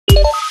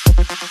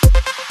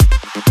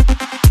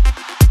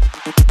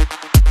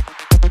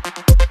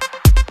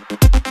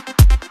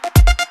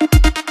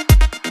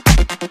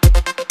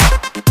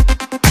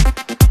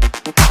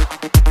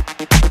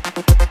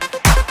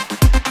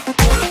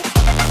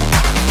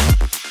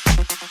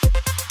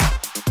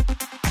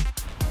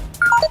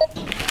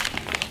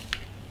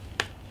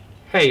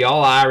Hey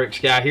y'all,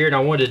 Irix Guy here, and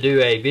I wanted to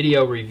do a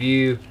video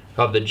review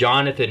of the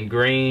Jonathan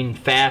Green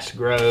Fast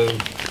Grow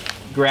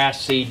grass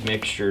seed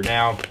mixture.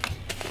 Now,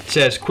 it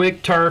says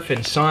quick turf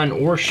in sun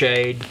or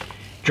shade,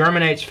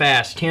 germinates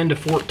fast, 10 to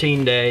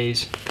 14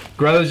 days,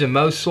 grows in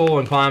most soil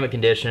and climate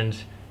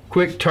conditions,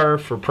 quick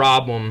turf for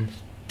problem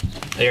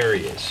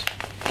areas.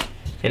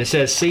 And it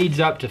says seeds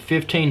up to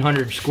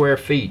 1,500 square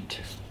feet.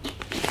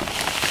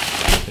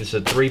 It's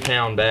a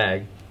 3-pound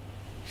bag.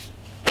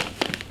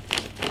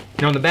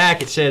 And on the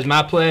back it says,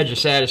 "My pledge of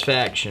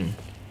satisfaction."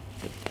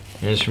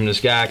 And it's from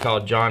this guy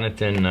called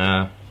Jonathan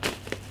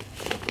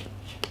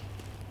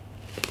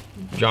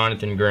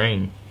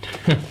Green.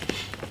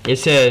 It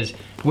says,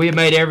 "We have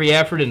made every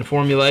effort in the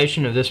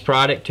formulation of this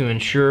product to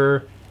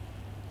ensure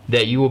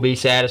that you will be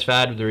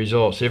satisfied with the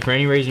results. If for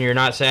any reason you're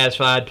not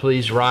satisfied,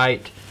 please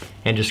write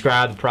and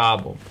describe the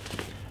problem.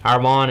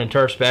 Our lawn and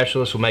turf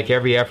specialists will make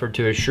every effort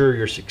to assure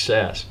your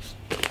success."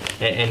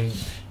 And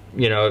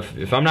you know,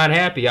 if I'm not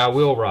happy, I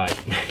will write.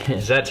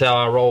 That's how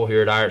I roll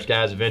here at Irix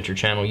Guy's Adventure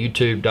Channel,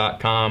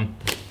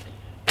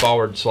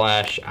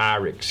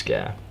 youtube.com/Irix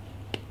Guy.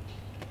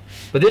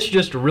 But this is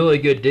just a really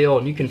good deal,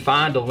 and you can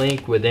find a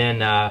link within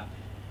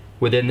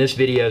this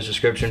video's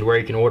description to where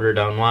you can order it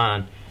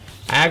online.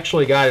 I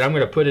actually got it. I'm going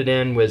to put it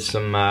in with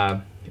some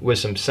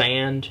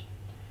sand,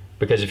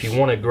 because if you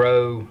want to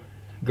grow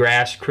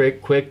grass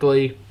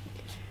quickly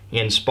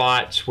in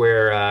spots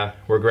where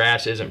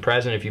grass isn't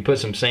present, if you put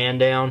some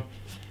sand down,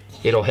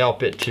 it'll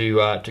help it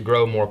to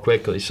grow more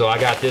quickly. So I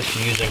got this to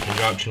use in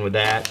conjunction with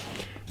that.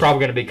 Probably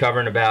going to be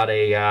covering about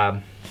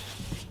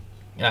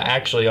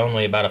actually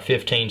only about a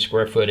 15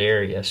 square foot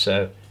area,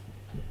 so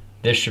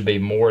this should be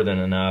more than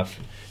enough,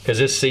 because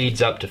this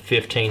seed's up to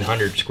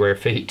 1,500 square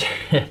feet.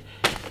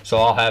 So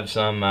I'll have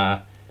some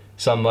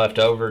left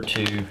over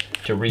to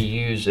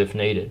reuse if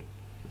needed.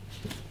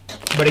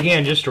 But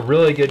again, just a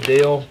really good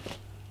deal.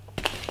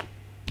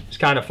 It's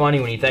kind of funny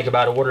when you think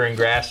about ordering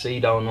grass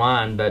seed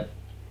online, but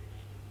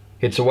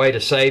it's a way to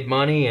save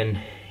money and,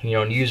 you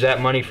know, and use that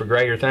money for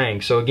greater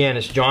things. So again,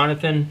 it's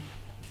Jonathan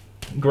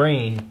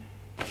Green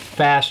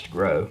Fast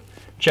Grow.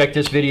 Check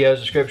this video's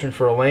description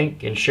for a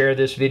link and share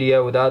this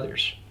video with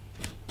others.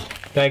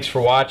 Thanks for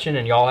watching,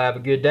 and y'all have a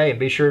good day, and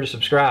be sure to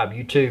subscribe,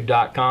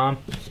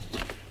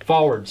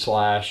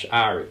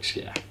 youtube.com/Irix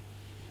Guy.